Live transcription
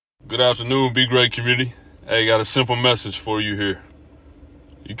Good afternoon, Be Great community. Hey, got a simple message for you here.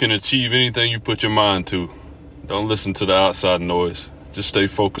 You can achieve anything you put your mind to. Don't listen to the outside noise. Just stay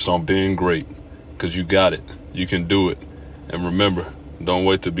focused on being great, because you got it. You can do it. And remember, don't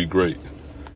wait to be great.